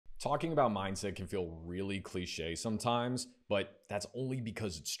Talking about mindset can feel really cliche sometimes, but that's only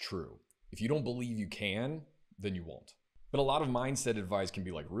because it's true. If you don't believe you can, then you won't. But a lot of mindset advice can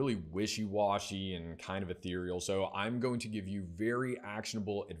be like really wishy-washy and kind of ethereal. So I'm going to give you very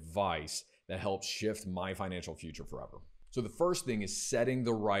actionable advice that helps shift my financial future forever. So the first thing is setting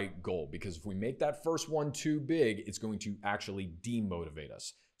the right goal, because if we make that first one too big, it's going to actually demotivate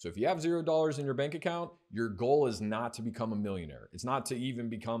us. So if you have $0 in your bank account, your goal is not to become a millionaire. It's not to even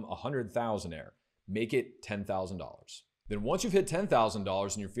become a 100,000aire. Make it $10,000. Then once you've hit $10,000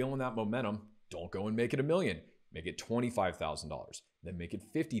 and you're feeling that momentum, don't go and make it a million. Make it $25,000. Then make it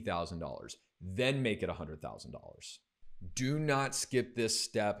 $50,000. Then make it $100,000. Do not skip this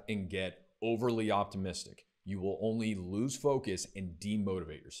step and get overly optimistic. You will only lose focus and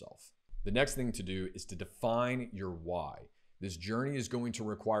demotivate yourself. The next thing to do is to define your why. This journey is going to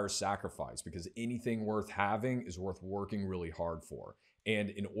require sacrifice because anything worth having is worth working really hard for. And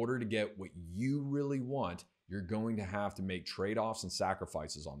in order to get what you really want, you're going to have to make trade-offs and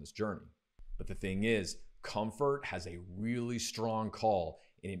sacrifices on this journey. But the thing is, comfort has a really strong call,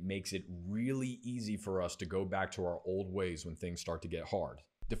 and it makes it really easy for us to go back to our old ways when things start to get hard.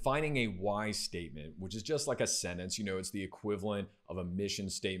 Defining a why statement, which is just like a sentence, it's the equivalent of a mission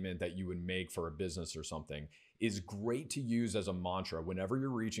statement that you would make for a business or something, is great to use as a mantra whenever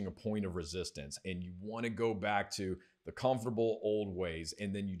you're reaching a point of resistance and you want to go back to the comfortable old ways,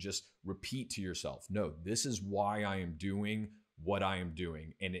 and then you just repeat to yourself, no, this is why I am doing what I am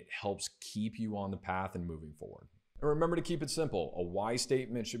doing, and it helps keep you on the path and moving forward. And remember to keep it simple. A why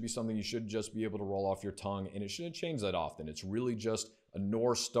statement should be something you should just be able to roll off your tongue, and it shouldn't change that often. It's really just a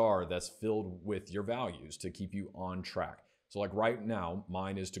North Star that's filled with your values to keep you on track. So like right now,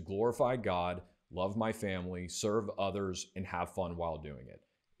 mine is to glorify God, love my family, serve others, and have fun while doing it.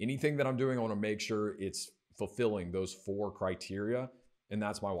 Anything that I'm doing, I want to make sure it's fulfilling those 4 criteria, and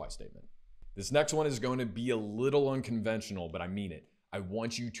that's my why statement. This next one is going to be a little unconventional, but I mean it. I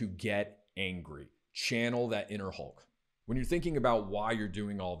want you to get angry. Channel that inner Hulk. When you're thinking about why you're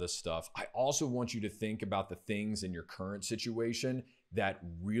doing all this stuff, I also want you to think about the things in your current situation that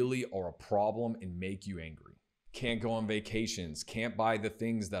really are a problem and make you angry. Can't go on vacations, can't buy the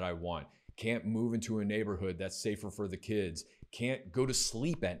things that I want, can't move into a neighborhood that's safer for the kids, can't go to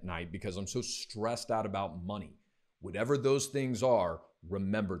sleep at night because I'm so stressed out about money. Whatever those things are,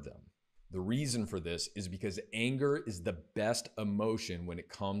 remember them. The reason for this is because anger is the best emotion when it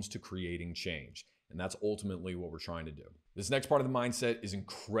comes to creating change. And that's ultimately what we're trying to do. This next part of the mindset is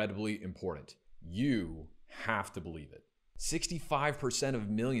incredibly important. You have to believe it. 65% of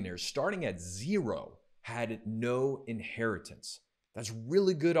millionaires starting at 0 had no inheritance. That's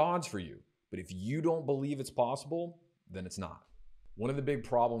really good odds for you. But if you don't believe it's possible, then it's not. One of the big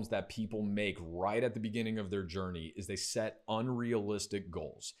problems that people make right at the beginning of their journey is they set unrealistic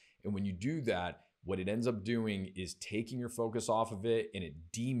goals. And when you do that, what it ends up doing is taking your focus off of it, and it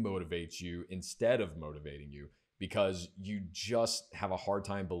demotivates you instead of motivating you because you just have a hard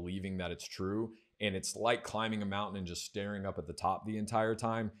time believing that it's true. And it's like climbing a mountain and just staring up at the top the entire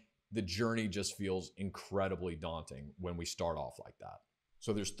time. The journey just feels incredibly daunting when we start off like that.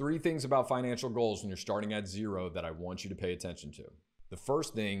 So there's 3 things about financial goals when you're starting at 0 that I want you to pay attention to. The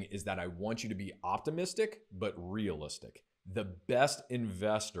first thing is that I want you to be optimistic, but realistic. The best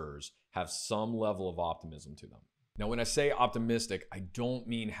investors have some level of optimism to them. Now, when I say optimistic, I don't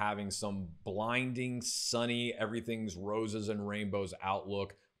mean having some blinding, sunny, everything's roses and rainbows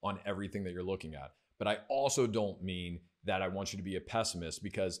outlook on everything that you're looking at. But I also don't mean that I want you to be a pessimist,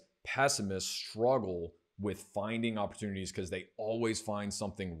 because pessimists struggle with finding opportunities because they always find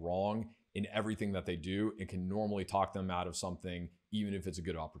something wrong in everything that they do and can normally talk them out of something, even if it's a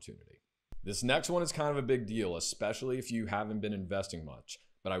good opportunity. This next one is kind of a big deal, especially if you haven't been investing much,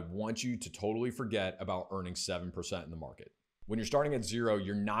 but I want you to totally forget about earning 7% in the market. When you're starting at 0,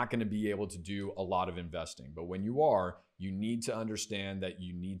 you're not going to be able to do a lot of investing, but when you are, you need to understand that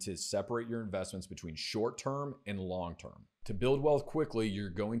you need to separate your investments between short-term and long-term. To build wealth quickly, you're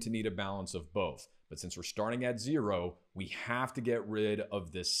going to need a balance of both, but since we're starting at 0, we have to get rid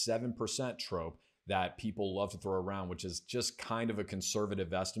of this 7% trope that people love to throw around, which is just kind of a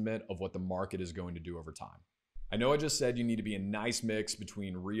conservative estimate of what the market is going to do over time. I know I just said you need to be a nice mix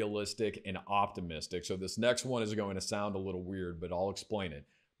between realistic and optimistic. So this next one is going to sound a little weird, but I'll explain it.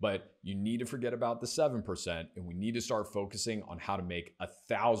 But you need to forget about the 7%, and we need to start focusing on how to make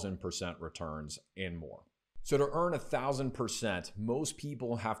 1,000% returns and more. So to earn 1,000%, most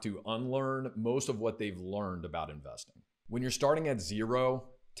people have to unlearn most of what they've learned about investing. When you're starting at 0,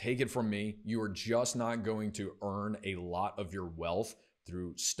 take it from me, you are just not going to earn a lot of your wealth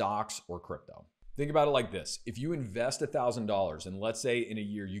through stocks or crypto. Think about it like this. If you invest $1,000 and let's say in a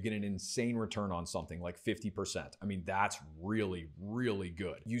year you get an insane return on something like 50%, I mean, that's really, really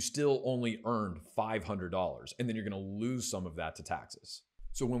good. You still only earned $500 and then you're going to lose some of that to taxes.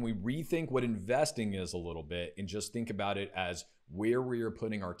 So when we rethink what investing is a little bit and just think about it as where we are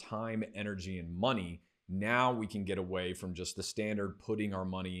putting our time, energy, and money, now we can get away from just the standard putting our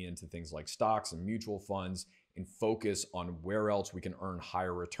money into things like stocks and mutual funds and focus on where else we can earn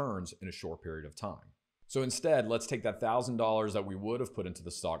higher returns in a short period of time. So instead, let's take that $1,000 that we would have put into the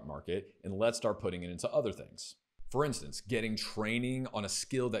stock market and let's start putting it into other things. For instance, getting training on a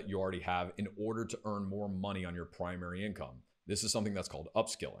skill that you already have in order to earn more money on your primary income. This is something that's called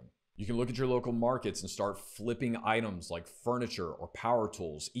upskilling. You can look at your local markets and start flipping items like furniture or power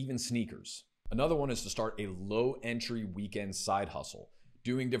tools, even sneakers. Another one is to start a low entry weekend side hustle,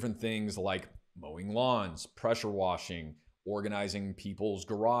 doing different things like mowing lawns, pressure washing, organizing people's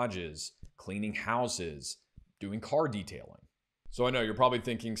garages, cleaning houses, doing car detailing. So I know you're probably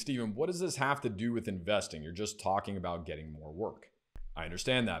thinking, Steven, what does this have to do with investing? You're just talking about getting more work. I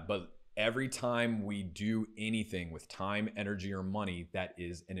understand that, but every time we do anything with time, energy, or money, that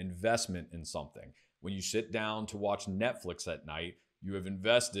is an investment in something. When you sit down to watch Netflix at night, you have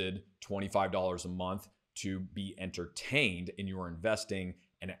invested $25 a month to be entertained, and you are investing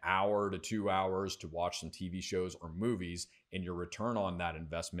an hour to 2 hours to watch some TV shows or movies, and your return on that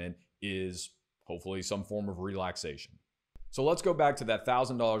investment is hopefully some form of relaxation. So let's go back to that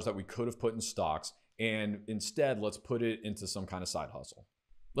 $1,000 that we could have put in stocks, and instead let's put it into some kind of side hustle.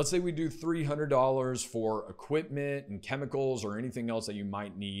 Let's say we do $300 for equipment and chemicals or anything else that you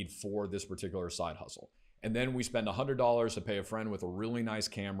might need for this particular side hustle. And then we spend $100 to pay a friend with a really nice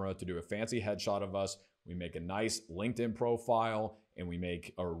camera to do a fancy headshot of us. We make a nice LinkedIn profile and we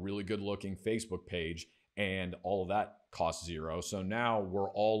make a really good looking Facebook page, and all of that costs $0. So now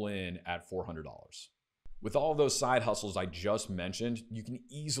we're all in at $400. With all of those side hustles I just mentioned, you can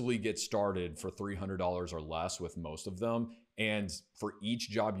easily get started for $300 or less with most of them. And for each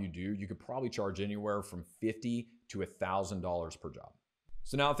job you do, you could probably charge anywhere from $50 to $1,000 per job.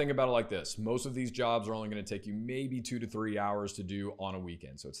 So now think about it like this. Most of these jobs are only going to take you maybe 2 to 3 hours to do on a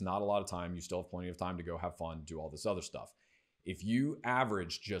weekend. So it's not a lot of time. You still have plenty of time to go have fun, do all this other stuff. If you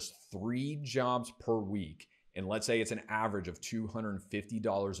average just 3 jobs per week, and let's say it's an average of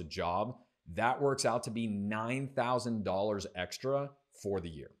 $250 a job, that works out to be $9,000 extra for the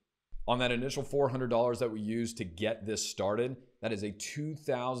year. On that initial $400 that we use to get this started, that is a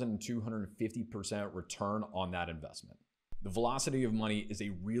 2,250% return on that investment. The velocity of money is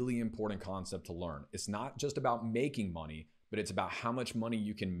a really important concept to learn. It's not just about making money, but it's about how much money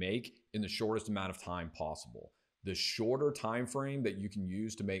you can make in the shortest amount of time possible. The shorter time frame that you can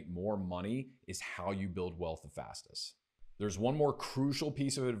use to make more money is how you build wealth the fastest. There's one more crucial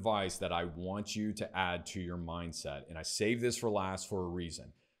piece of advice that I want you to add to your mindset, and I saved this for last for a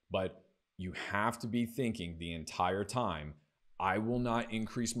reason, but you have to be thinking the entire time, I will not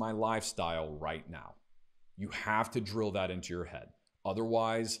increase my lifestyle right now. You have to drill that into your head.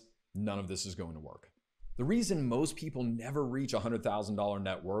 Otherwise, none of this is going to work. The reason most people never reach $100,000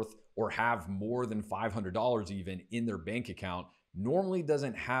 net worth or have more than $500 even in their bank account normally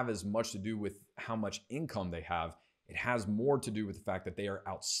doesn't have as much to do with how much income they have. It has more to do with the fact that they are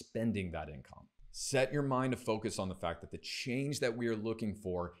outspending that income. Set your mind to focus on the fact that the change that we are looking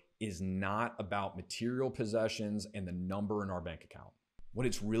for is not about material possessions and the number in our bank account. What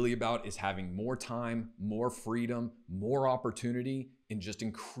it's really about is having more time, more freedom, more opportunity, and just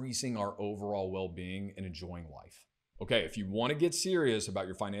increasing our overall well-being and enjoying life. Okay, if you want to get serious about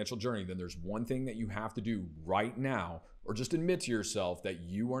your financial journey, then there's one thing that you have to do right now, or just admit to yourself that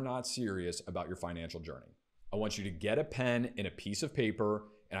you are not serious about your financial journey. I want you to get a pen and a piece of paper,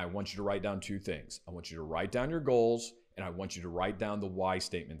 and I want you to write down 2 things. I want you to write down your goals, and I want you to write down the why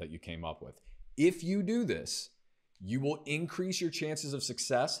statement that you came up with. If you do this, you will increase your chances of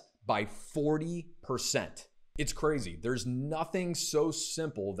success by 40%. It's crazy. There's nothing so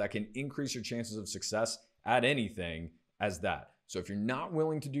simple that can increase your chances of success at anything as that. So if you're not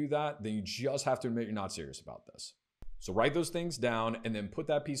willing to do that, then you just have to admit you're not serious about this. So write those things down and then put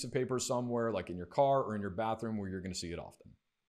that piece of paper somewhere like in your car or in your bathroom where you're going to see it often.